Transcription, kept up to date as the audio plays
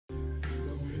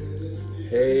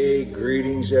Hey,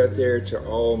 greetings out there to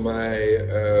all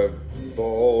my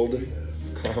bald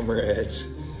comrades.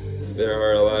 There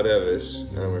are a lot of us,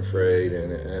 I'm afraid,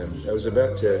 and I was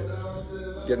about to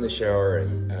get in the shower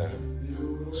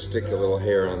and stick a little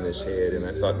hair on this head, and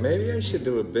I thought maybe I should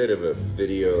do a bit of a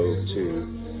video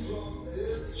to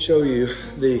show you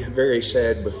the very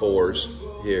sad befores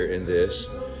here in this,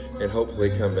 and hopefully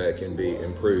come back and be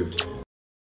improved.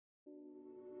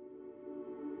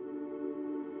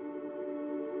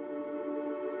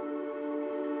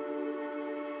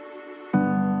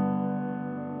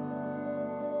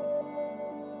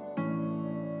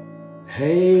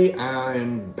 Hey,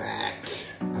 I'm back.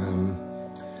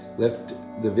 Left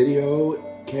the video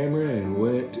camera and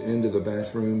went into the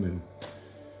bathroom and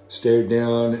stared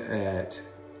down at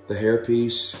the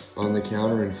hairpiece on the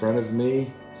counter in front of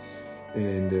me.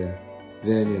 And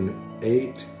then in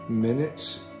 8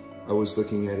 minutes, I was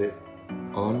looking at it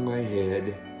on my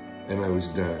head and I was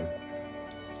done.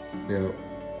 Now,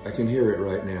 I can hear it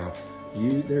right now.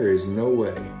 There is no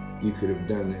way you could have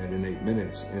done that in 8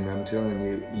 minutes, and I'm telling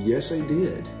you, yes, I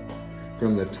did.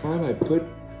 From the time I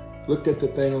looked at the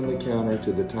thing on the counter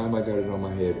to the time I got it on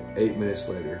my head, 8 minutes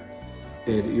later.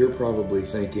 And you're probably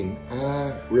thinking,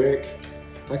 Rick,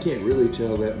 I can't really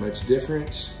tell that much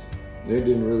difference. It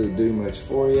didn't really do much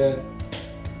for you.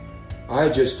 I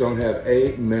just don't have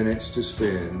 8 minutes to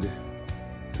spend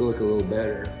to look a little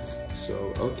better.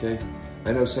 So, okay.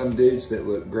 I know some dudes that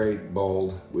look great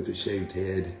bald with a shaved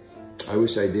head. I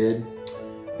wish I did.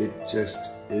 It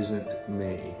just isn't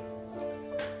me.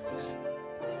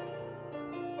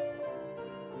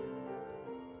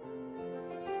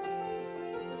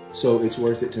 So it's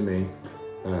worth it to me.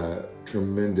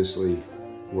 Tremendously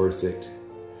worth it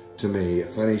to me. A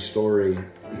funny story.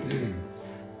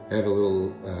 I have a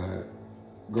little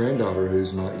granddaughter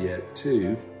who's not yet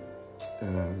 2,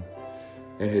 and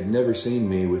had never seen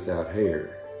me without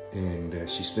hair. And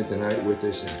she spent the night with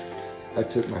us, and I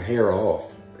took my hair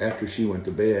off after she went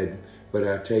to bed, but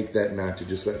I take that night to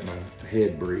just let my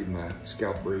head breathe, my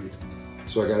scalp breathe.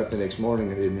 So I got up the next morning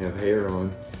and I didn't have hair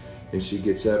on, and she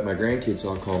gets up. My grandkids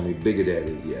all call me Big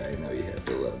Daddy. Yeah, I know, you have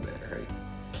to love that, right?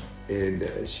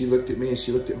 And she looked at me and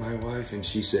she looked at my wife and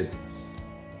she said,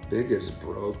 "Big is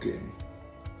broken."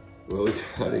 Well, we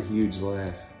got a huge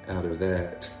laugh out of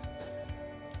that.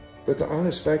 But the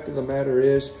honest fact of the matter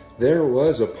is, there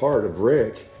was a part of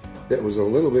Rick that was a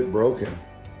little bit broken,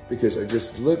 because I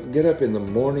just get up in the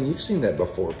morning. You've seen that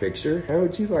before picture. How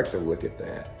would you like to look at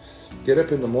that? Get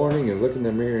up in the morning and look in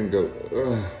the mirror and go,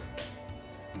 ugh.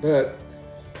 But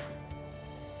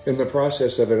in the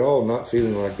process of it all, not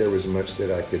feeling like there was much that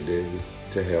I could do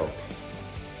to help.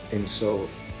 And so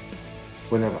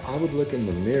when I would look in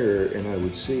the mirror and I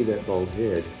would see that bald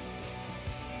head,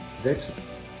 that's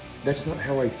not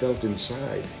how I felt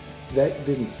inside. That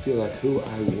didn't feel like who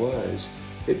I was.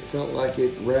 It felt like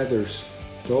it rather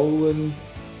stole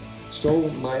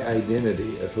my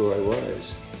identity of who I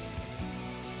was.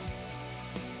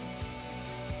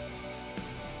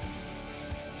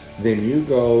 Then you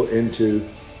go into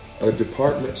a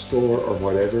department store or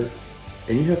whatever,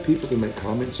 and you have people to make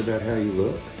comments about how you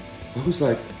look. I was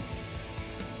like,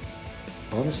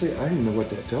 honestly, I didn't know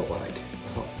what that felt like. I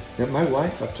thought, now my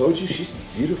wife, I've told you, she's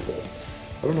beautiful.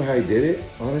 I don't know how he did it,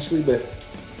 honestly, but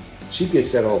she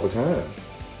gets that all the time.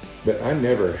 But I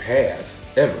never have,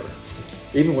 ever.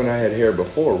 Even when I had hair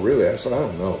before, really, I said, I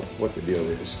don't know what the deal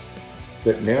is.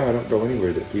 But now I don't go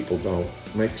anywhere that people don't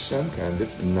make some kind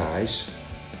of nice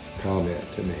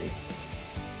comment to me.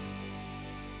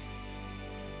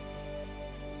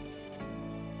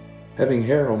 Having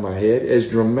hair on my head, as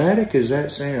dramatic as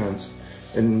that sounds,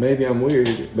 and maybe I'm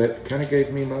weird, but kind of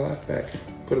gave me my life back.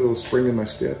 Put a little spring in my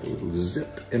step, a little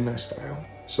zip in my style.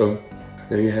 So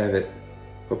there you have it.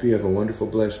 Hope you have a wonderful,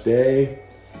 blessed day.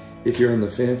 If you're on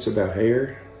the fence about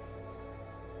hair,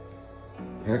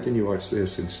 how can you watch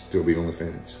this and still be on the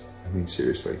fence? I mean,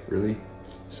 seriously, really?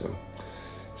 So,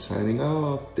 signing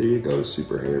off. There you go.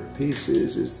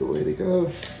 Superhairpieces is the way to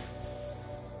go.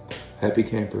 Happy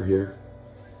camper here.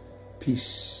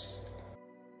 Peace.